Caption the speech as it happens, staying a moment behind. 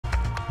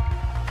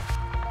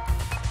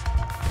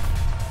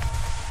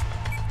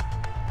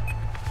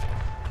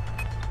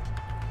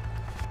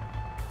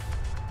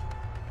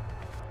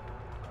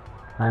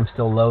I'm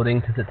still loading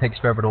because it takes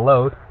forever to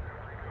load.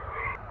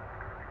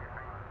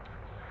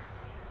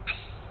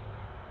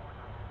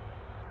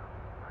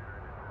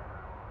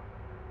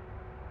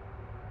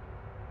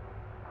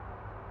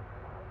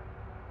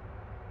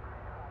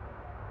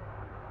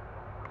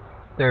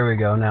 There we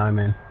go, now I'm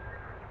in.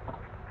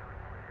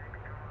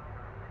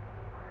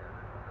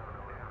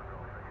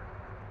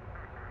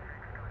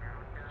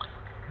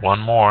 One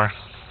more.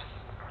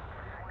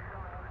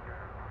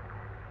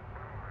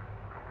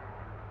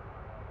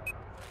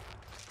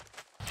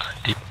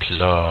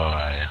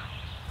 Deploy.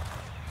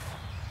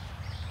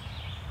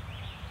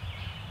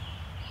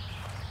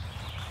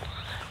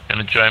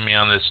 Gonna join me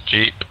on this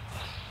Jeep?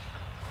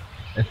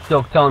 It's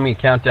still telling me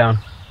countdown.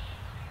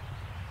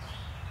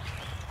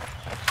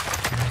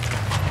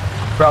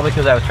 Probably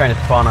because I was trying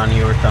to spawn on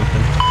you or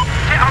something.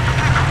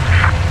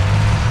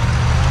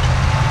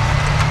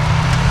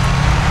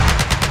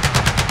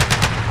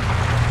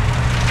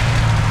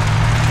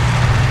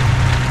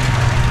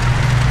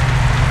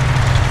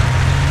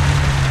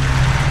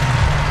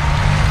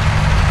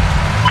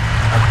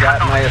 I've got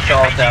my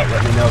assault out,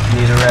 let me know if you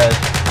need a res.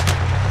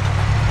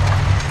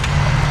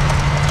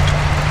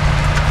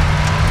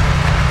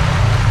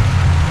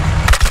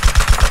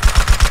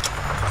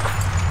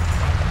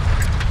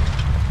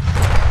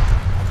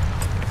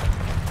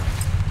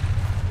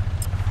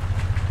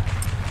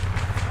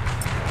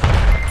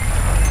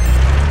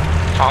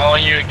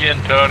 Following you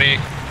again, Tony.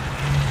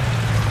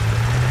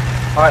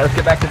 Alright, let's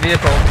get back to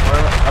vehicle.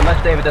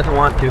 Unless David doesn't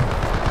want to.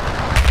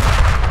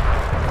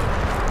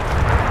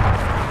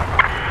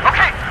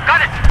 Okay,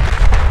 got it.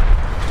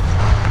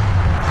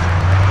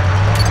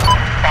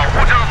 保护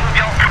这个目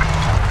标。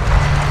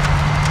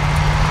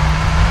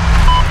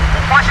我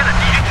发现了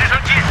敌军直升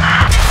机。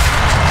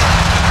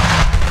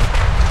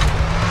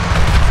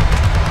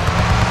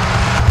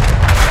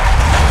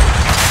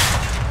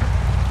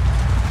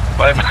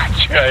Why am I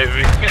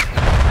driving?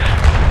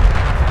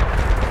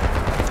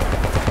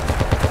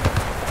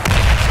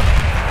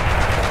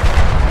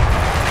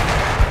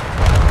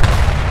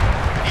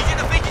 敌军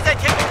的飞机在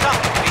天空上，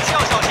必须要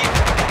小心。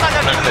大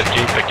家注 Look at the 意。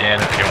 Jeep again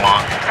if you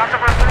want.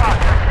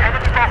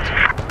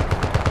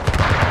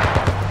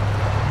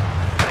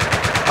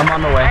 I'm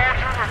on the way.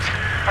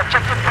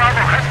 Objective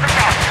Bravo has been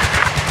lost.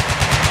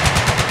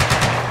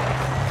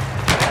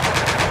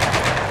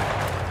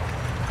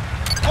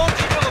 攻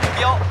击这个目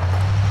标。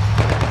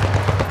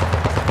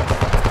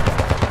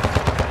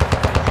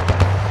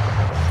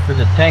 There's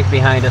a tank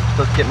behind us,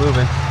 let's get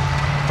moving.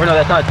 Or no,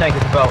 that's not a tank,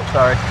 it's a boat,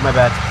 sorry, my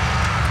bad.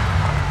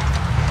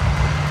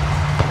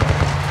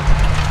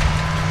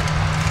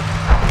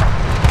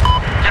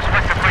 Just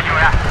west of where you're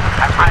at.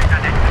 I've eyes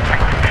on it.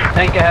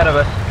 Tank ahead of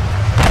us.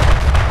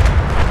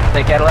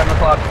 Tank at 11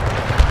 o'clock.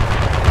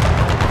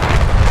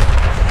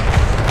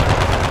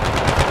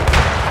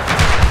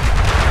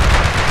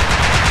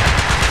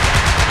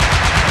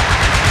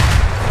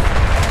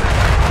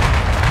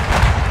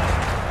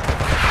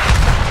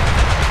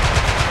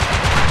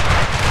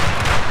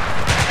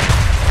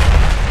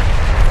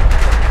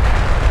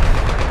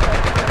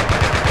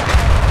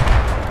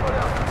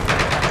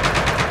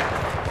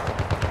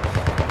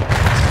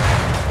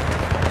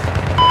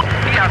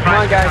 Come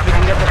on guys, we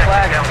can get the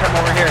flag and come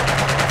over here.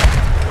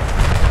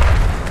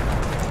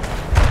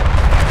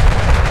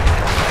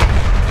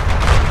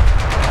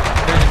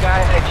 There's a guy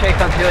I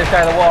chased onto the other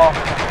side of the wall.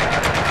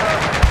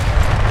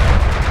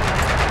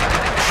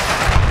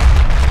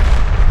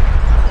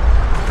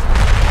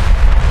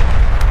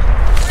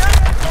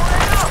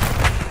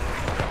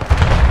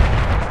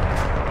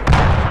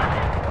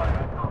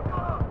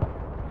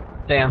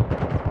 Damn.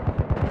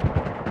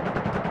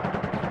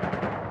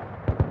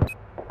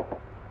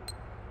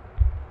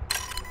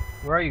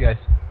 Where are you guys?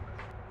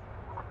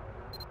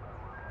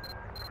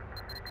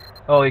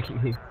 Oh, he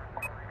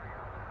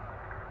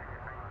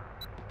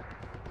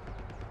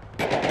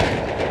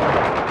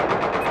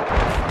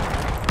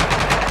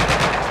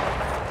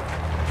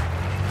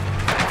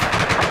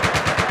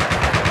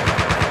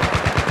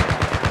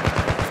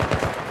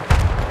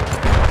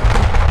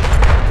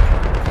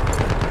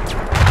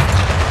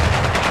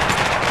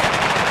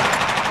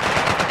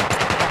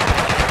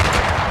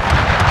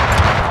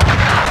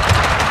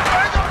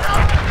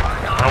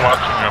I'm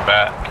watching your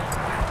back.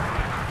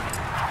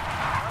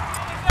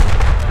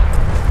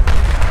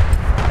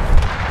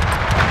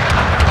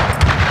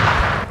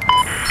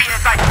 Be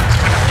advised,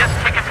 we've just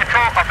taken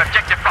control of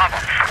Objective Bravo.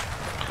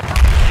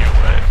 You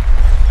would.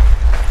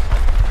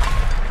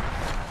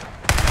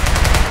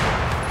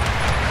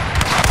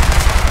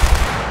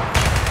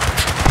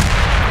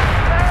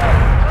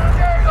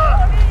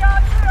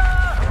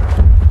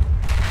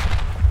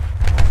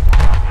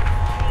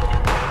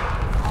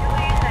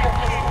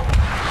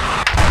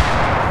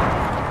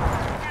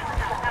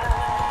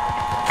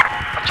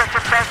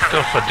 Objective Bravo.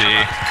 Go for D.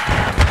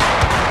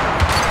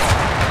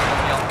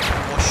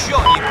 我需要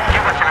你。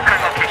Give us your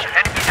current location.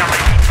 Enemy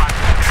LAV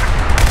spotted.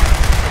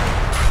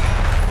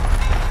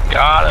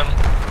 Got him.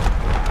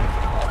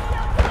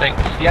 Thanks.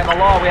 Yeah, the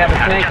law, we have a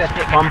tank that's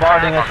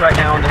bombarding us right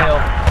now on the hill.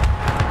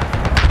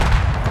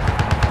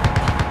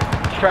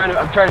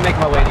 I'm trying to make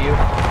my way to you. We're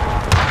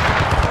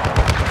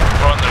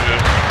on the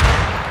roof.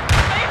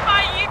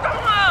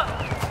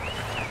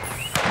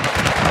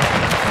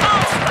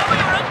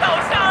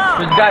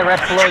 There's a guy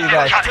right below you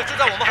guys.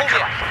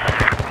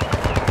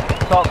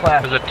 Assault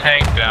class. There's a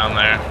tank down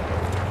there.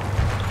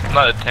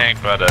 Not a tank,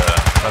 but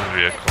another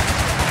vehicle.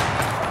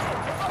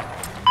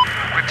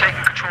 We're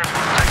taking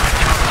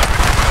control.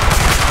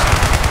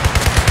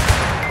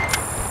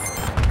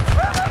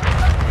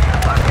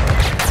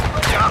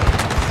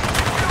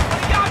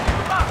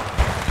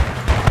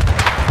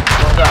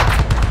 Well done.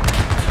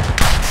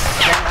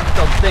 Dang, I'm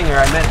still Stinger.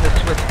 I meant to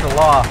switch to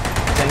Law.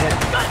 Dang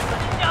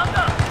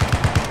it.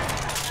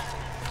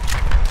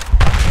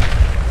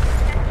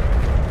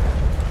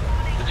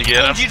 Did you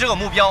get him? 攻击这个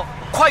目标，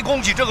快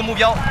攻击这个目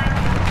标！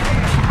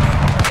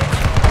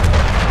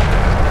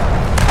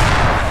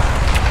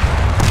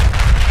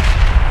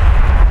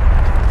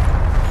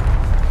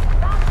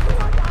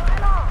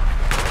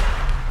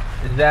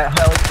 Is that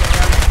heli?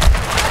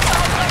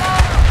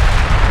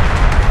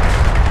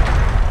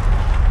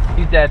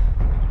 He's dead.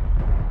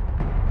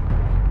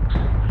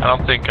 I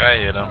don't think I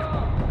hit him.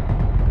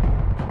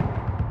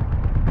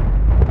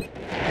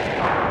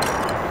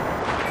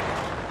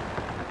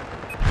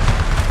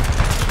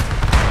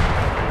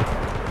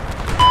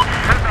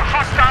 There's a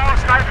hostile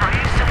sniper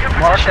east of your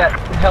Mark position. that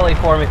heli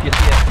for him if you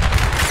see it.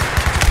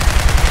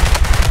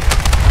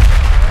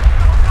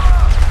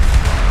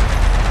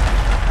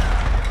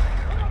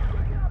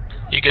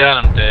 You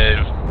got him, Dave.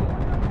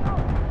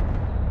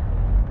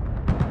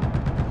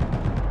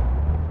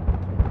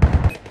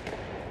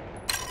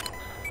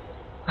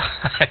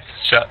 I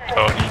shot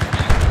Tony.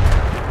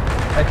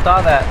 I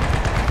saw that.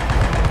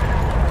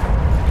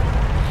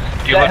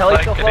 You That look heli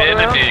like still an floating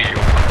around? enemy.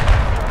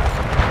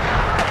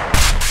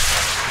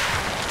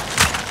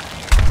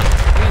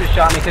 You just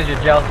shot me because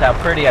you're jealous how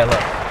pretty I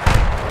look.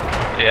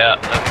 Yeah,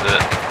 that's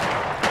it.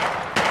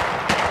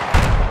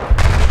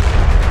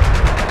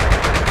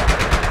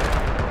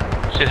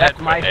 Should head That's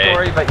for my A.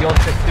 story, but you'll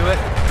stick to it.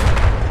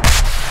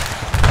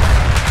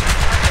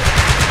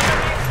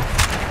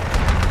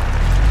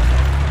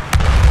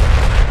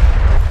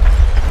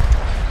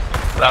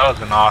 That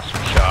was an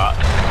awesome shot.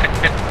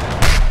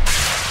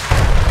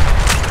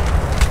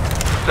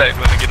 Say,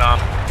 let me get on.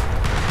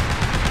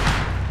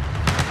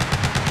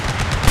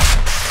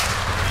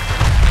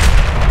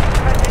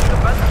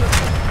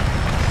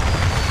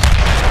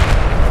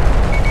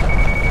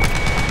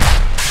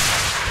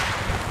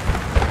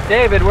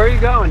 David, where are you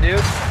going, dude?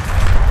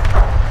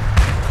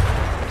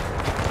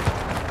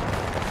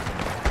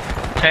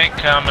 Tank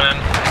coming.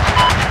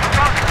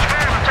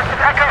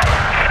 Objective Echo.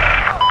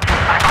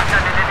 I marked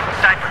an enemy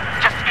sniper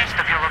just east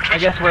of your I location.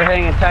 guess we're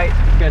hanging tight.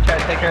 Gonna try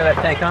to take care of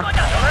that tank, huh?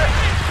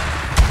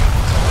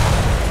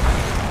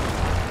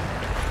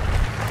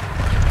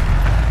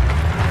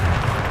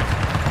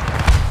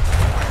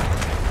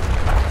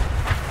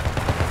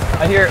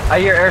 I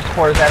hear air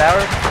support. Is that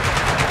ours?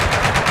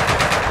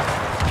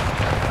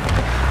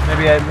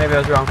 Maybe I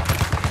was wrong.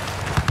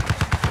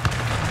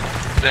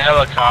 The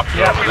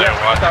helicopter over there,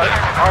 watch sorry. it.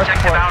 Our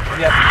support.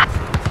 Yep.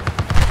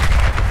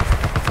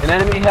 An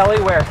enemy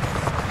heli where?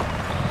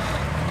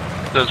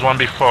 There's one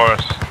before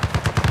us.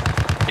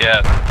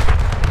 Yeah.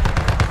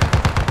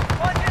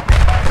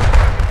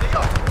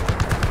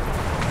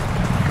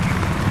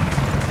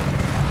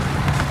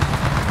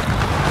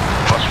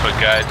 Watch for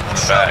guys in the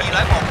需要 back. 你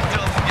来保护这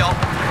个目标。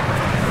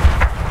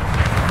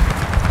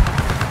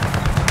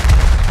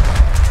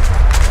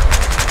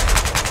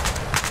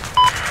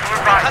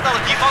 看到了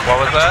敌方。 What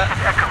was that?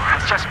 Echo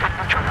has just been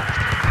neutralized.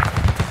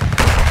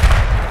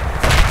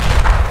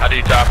 How do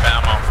you drop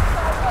ammo?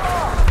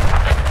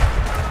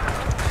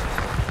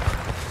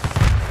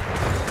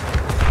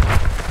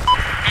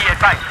 Be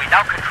advised, we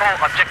now control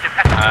objective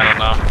Echo. I don't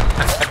know.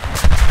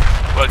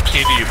 What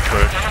key do you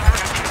push?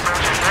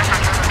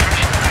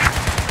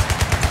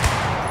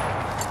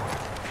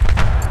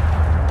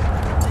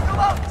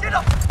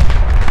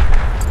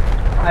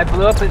 I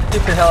blew up his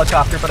stupid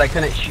helicopter, but I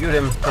couldn't shoot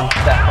him from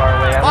that far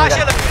away. I 发 only 现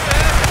got- 了敌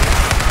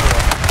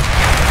人。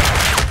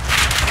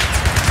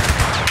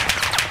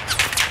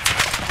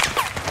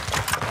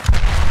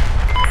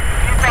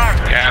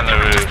 Guy on the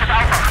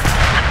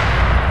roof.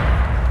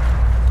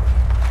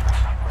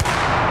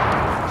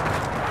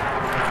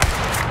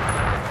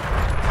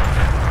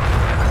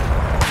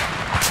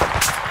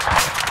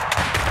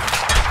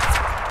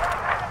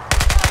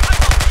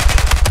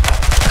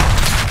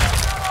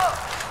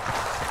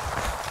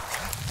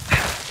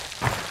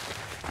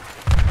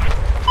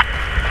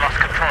 Lost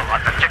control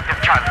on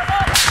objective Charlie.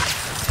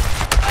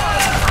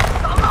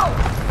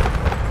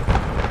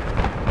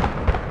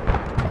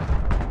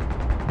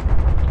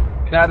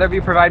 Can either of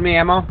you provide me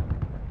ammo?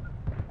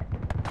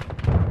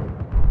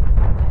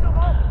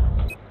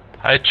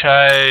 I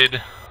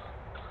tried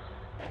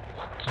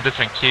some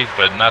different keys,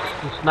 but not.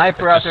 There's a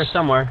sniper out there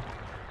somewhere.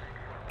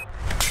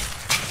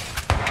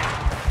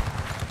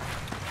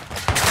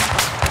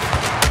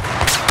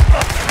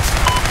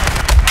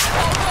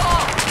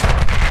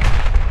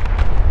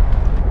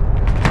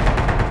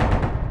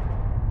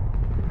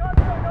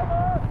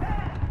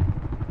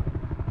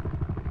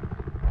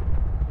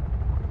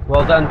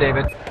 Well done,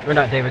 David. Or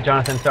not David,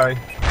 Jonathan, sorry.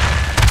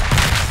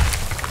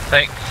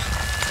 Thanks.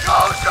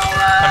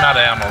 I'm out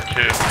of ammo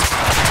too.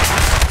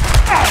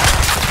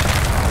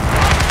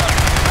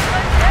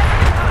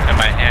 And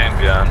my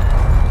handgun.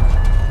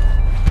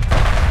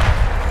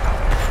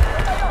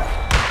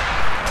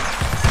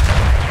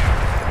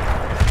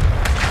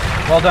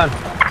 Well done.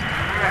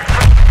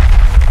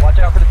 Watch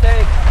out for the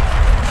tank.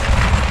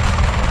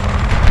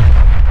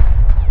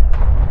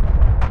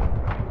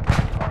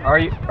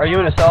 Are you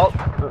in assault?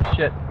 Oh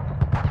shit.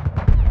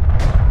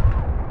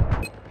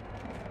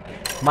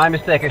 My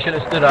mistake, I should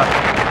have stood up.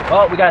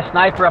 Oh, we got a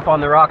sniper up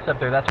on the rocks up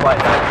there, that's why.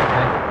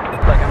 Okay.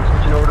 Looks like I'm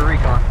switching over to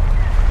recon.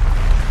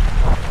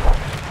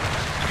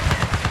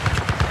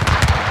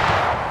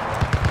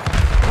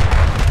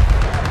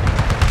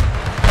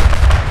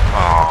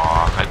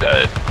 Aw, I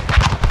died.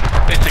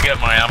 At least I get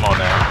my ammo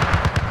now.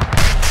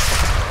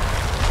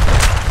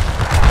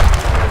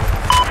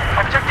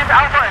 Objective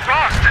Alpha is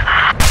lost.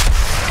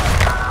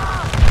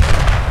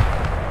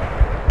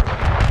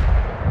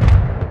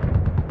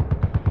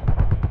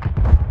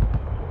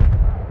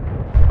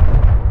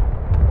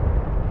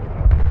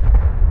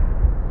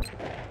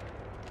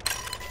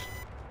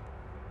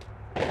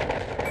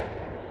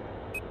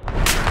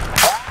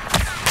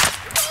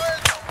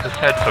 Let's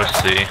head for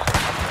C.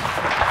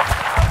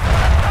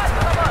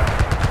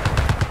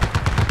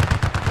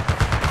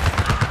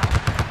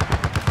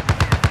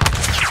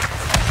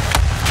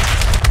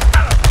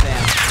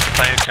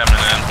 Plane's coming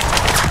in.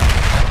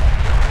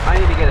 I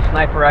need to get a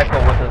sniper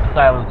rifle with a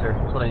silencer.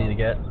 That's what I need to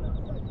get.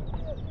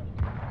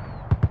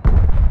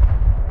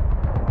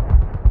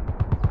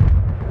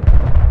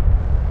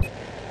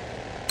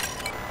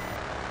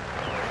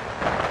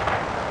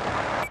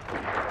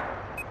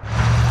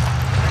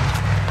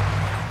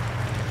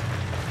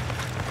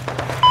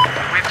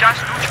 We've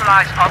just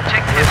neutralized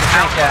objective Where's the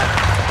tank Alpha. at?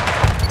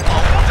 保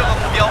护这个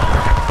目标。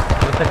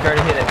 Looks like we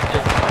already hit it.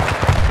 Just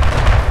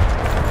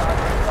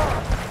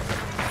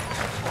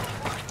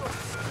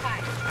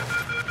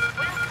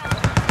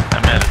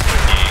I'm at a C.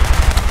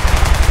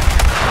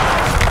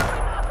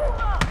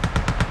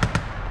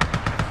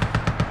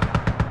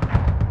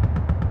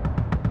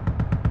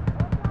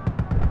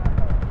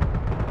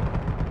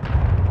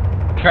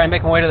 try and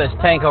make my way to this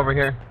tank over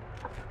here.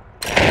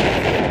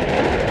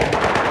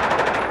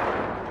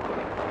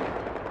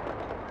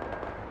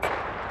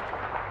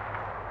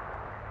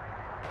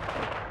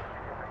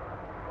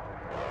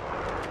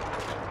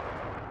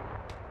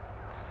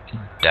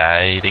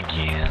 Died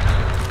again.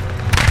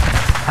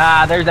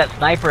 Ah, there's that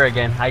sniper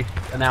again.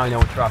 Now I know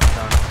which rock it's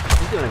on.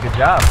 He's doing a good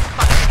job.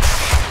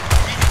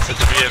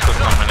 There's a vehicle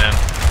coming in.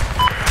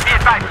 Be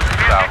advised,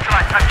 we have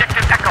neutralized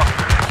objective Echo.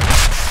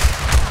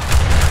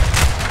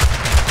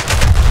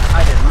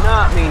 I did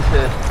not mean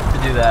to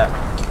do that.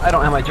 I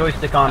don't have my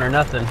joystick on or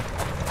nothing.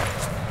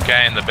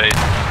 Guy in the base.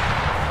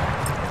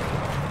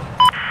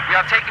 We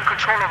are taking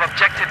control of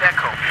objective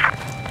Echo.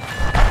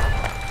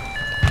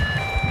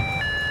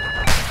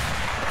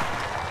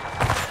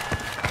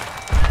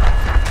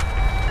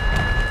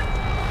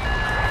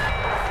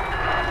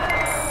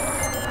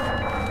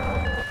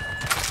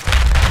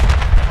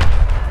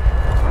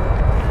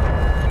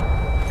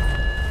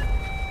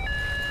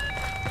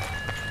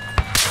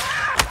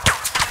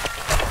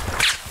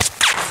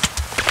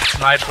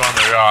 Sniper on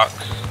the rocks.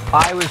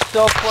 I was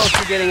so close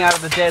to getting out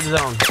of the dead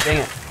zone. Dang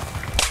it.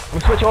 I'm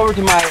gonna switch over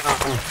to my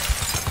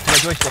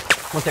joystick.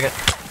 1 second.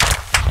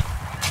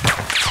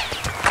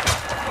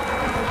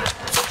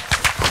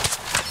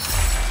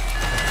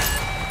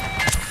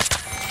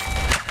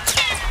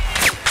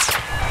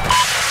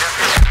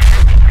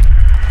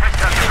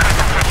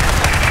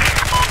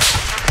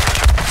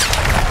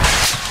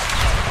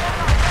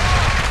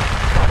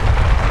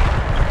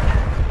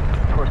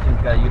 Of course,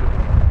 he's got you.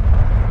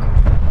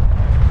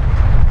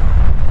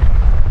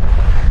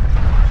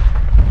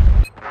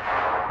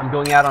 I'm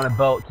going out on a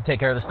boat to take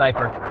care of the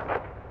sniper.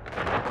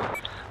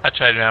 I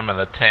tried ramming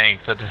the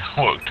tank, that didn't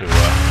work too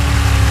well.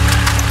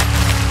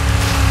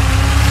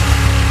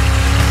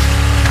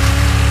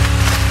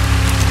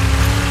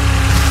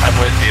 I'm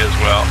with you as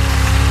well.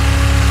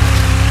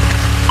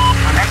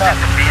 I'm tough.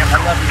 I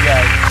love you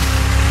guys.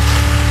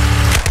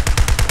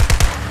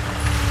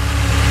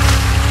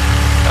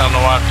 I don't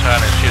know why I'm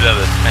trying to shoot at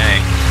the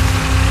tank.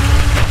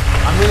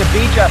 I'm gonna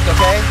beach us,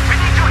 okay? We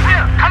need you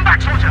here! Come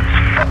back, soldier!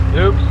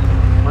 Oops.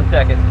 1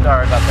 second.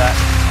 Sorry about that.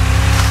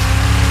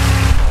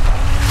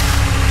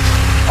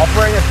 I'll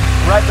bring us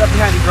right up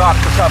behind these rocks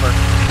for cover.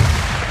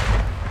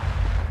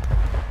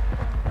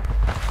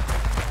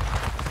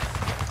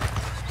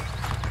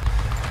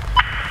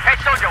 Hey,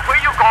 soldier, where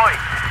you going?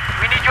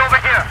 We need you over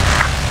here.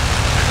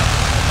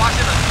 发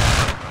现了。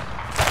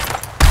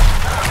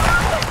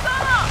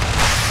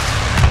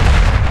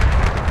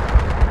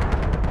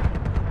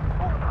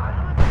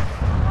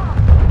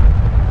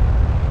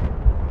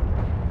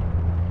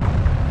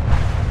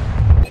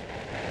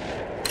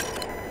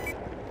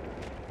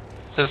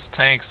 This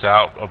tank's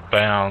out of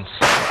bounds.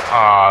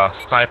 Ah,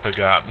 sniper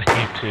got me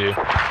too.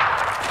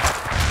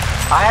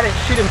 I had to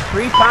shoot him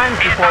 3 times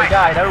before he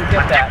died. I don't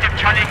get that. Objective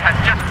Charlie has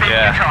just been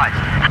neutralized.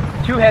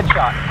 2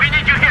 headshots. We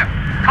need you here.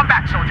 Come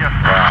back, soldier.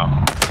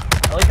 Wow.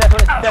 At least that's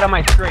what it said on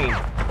my screen.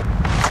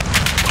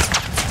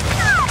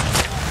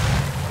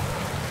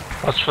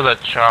 What's for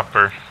that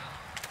chopper?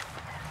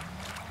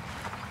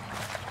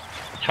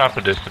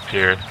 Chopper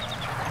disappeared. We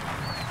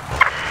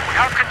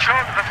have control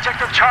of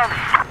objective Charlie.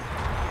 I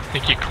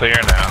think you're clear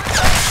now.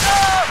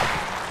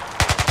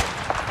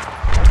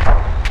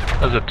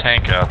 There's a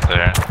tank out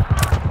there.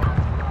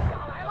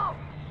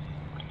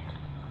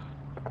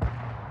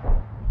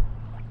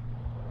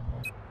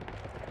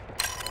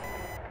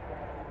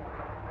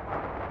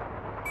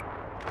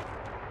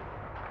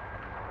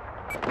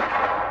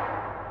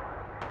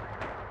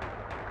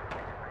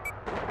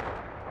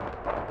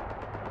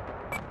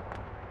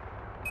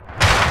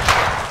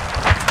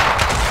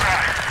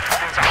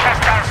 There's a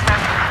hostile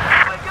sniper.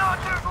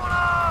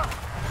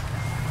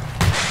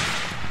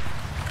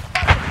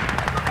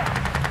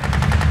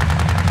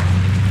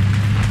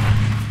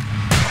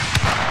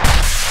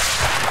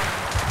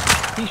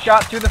 He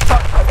shot through the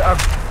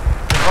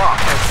rock,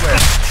 I swear.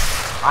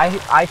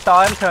 I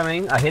saw him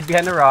coming, I hid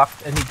behind the rock,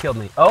 and he killed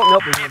me. Oh,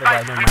 nope, there's another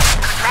guy. Never mind.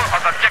 Control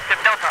of objective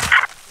Delta.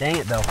 Dang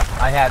it, though.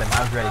 I had him.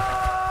 I was ready.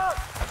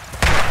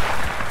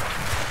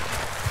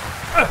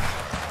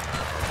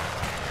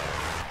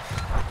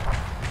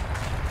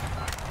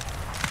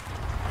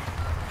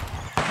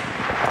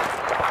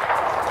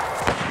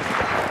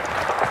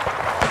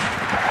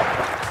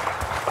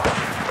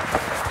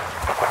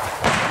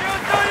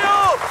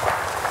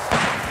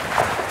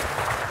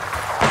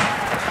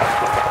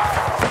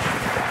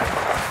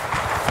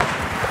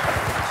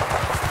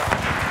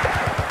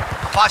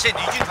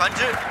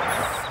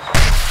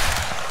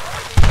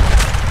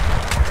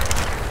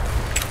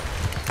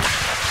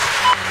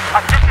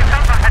 Objective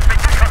Delta has been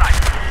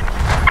neutralized.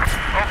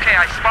 Okay,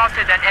 I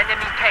spotted an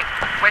enemy tank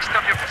west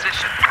of your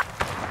position.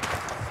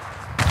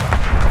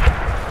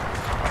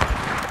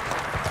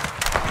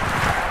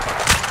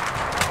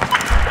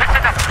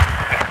 Listen up.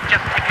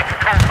 Just taking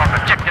control of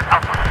objective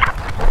Alpha.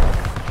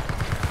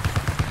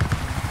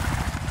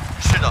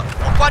 是的，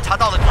我观察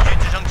到了敌军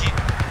直升机。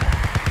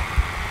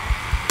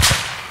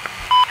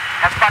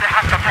 Have spotted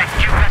hostile tank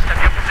due west of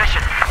your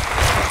position.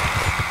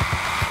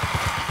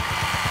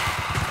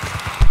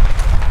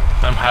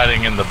 I'm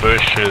hiding in the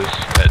bushes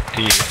at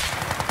D. We've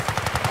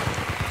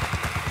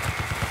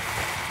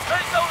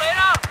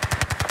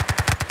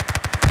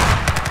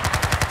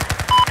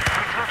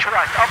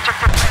neutralized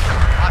objective Delta.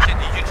 发现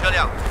敌军车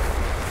辆。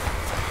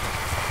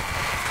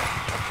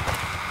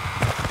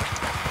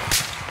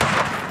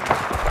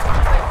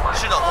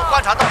是的，我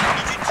观察到了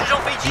敌军直升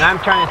飞机 And。I'm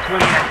trying to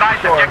swim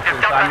shore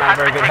since I'm not a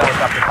very good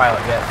helicopter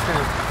pilot yet.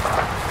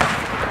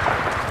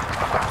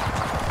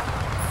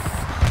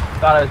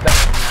 Thought I was better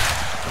than that.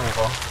 Oh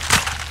well.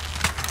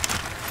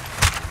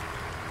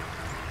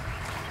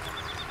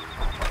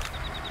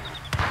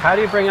 How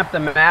do you bring up the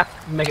map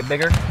and make it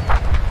bigger?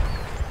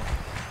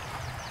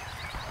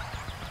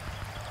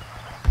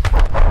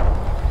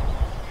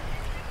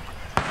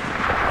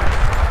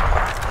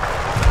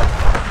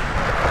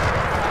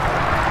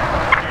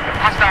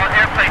 Hostile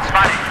airplane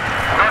spotted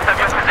north of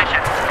your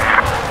position.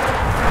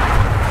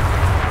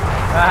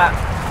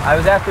 I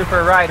was asking for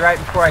a ride right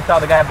before I saw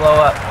the guy blow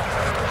up.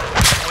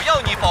 我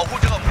要你保护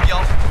这个目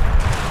标。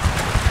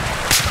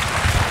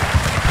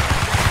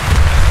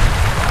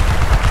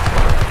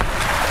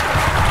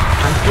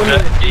 I'm swimming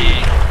At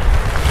D.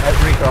 at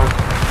recon.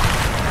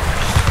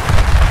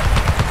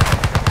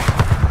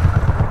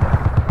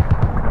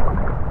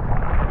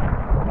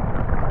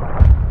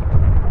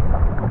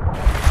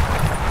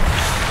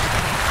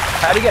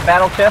 How do you get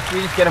battle chests? Do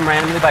you just get them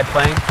randomly by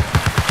playing?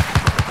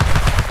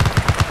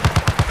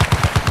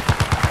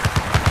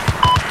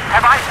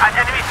 Have eyes on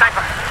enemy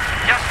sniper.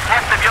 Just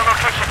west of your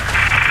location.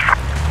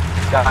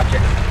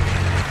 Gotcha.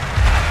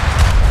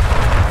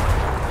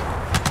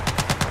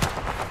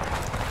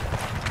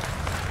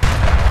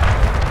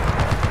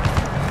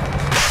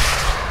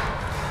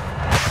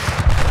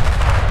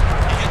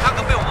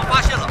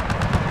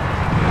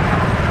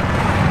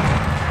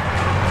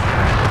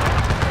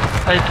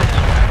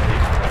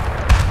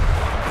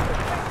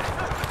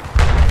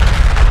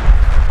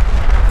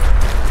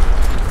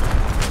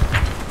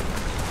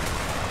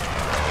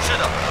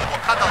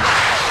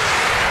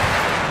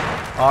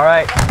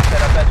 Alright,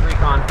 set up as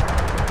recon.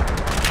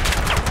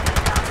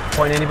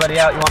 Point anybody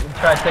out you want me to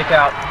try to take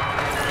out.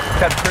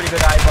 Got a pretty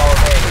good eyeball of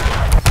A.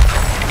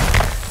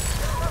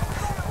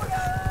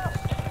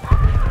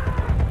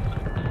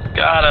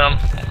 Got him.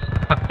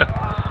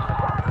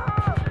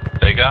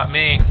 They got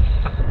me.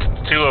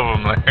 2 of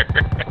them there.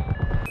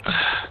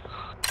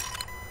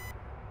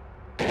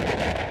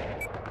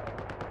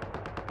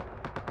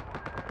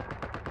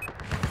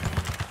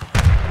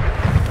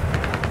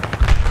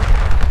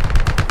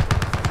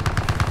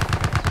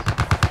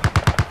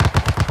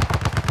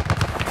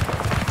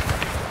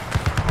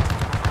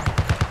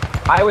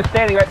 I was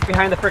standing right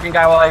behind the freaking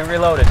guy while I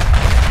reloaded.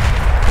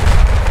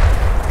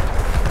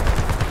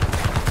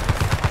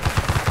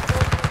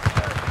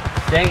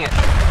 Dang it.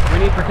 We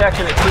need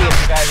protection at T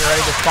if you guys are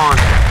ready to spawn.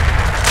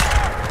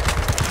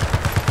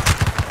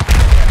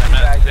 I'm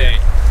at C.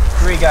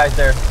 3 guys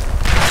there.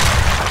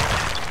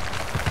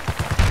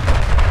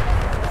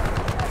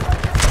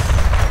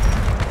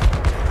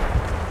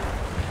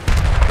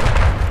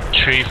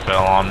 Tree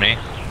fell on me.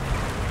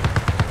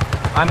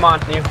 I'm on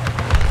you.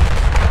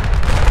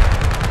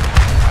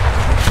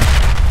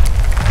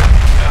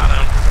 Got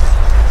him.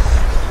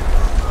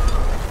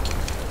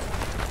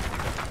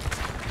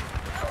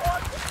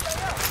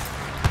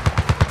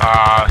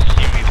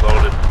 He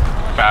reloaded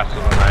faster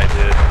than I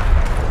did.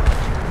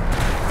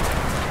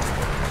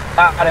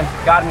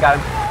 Got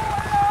him.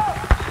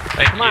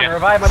 Thank Come on, you.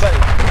 revive my buddy.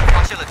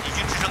 发现了敌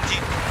军直升机，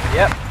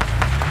 Yep.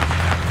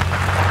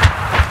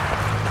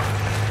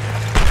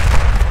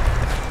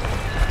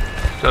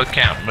 Still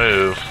can't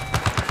move.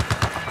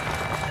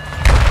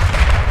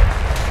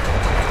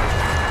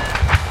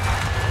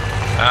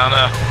 I don't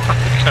know. I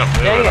can't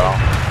move Dang at it. all.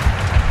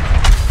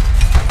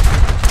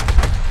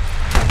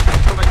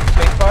 Too much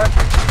space bar.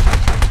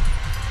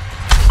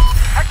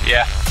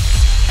 Yeah.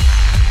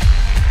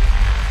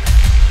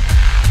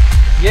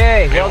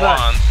 Yay, We well done.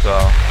 won, so.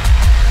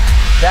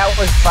 That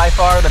was by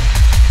far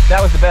that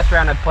was the best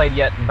round I've played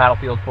yet in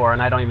Battlefield 4,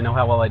 and I don't even know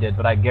how well I did,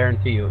 but I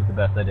guarantee you it was the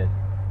best I did.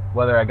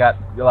 Whether I got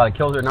a lot of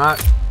kills or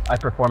not, I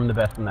performed the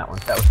best in that one.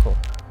 That was cool.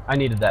 I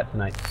needed that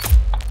tonight.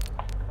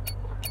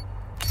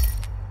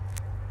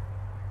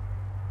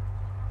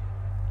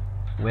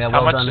 Well,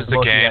 How much done is to the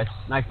both of you game? guys.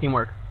 Nice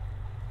teamwork.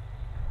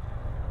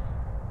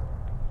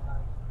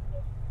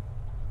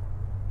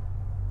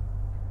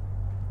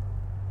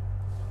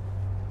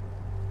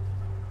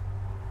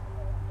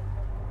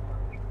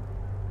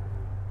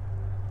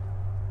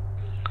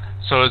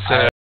 So it's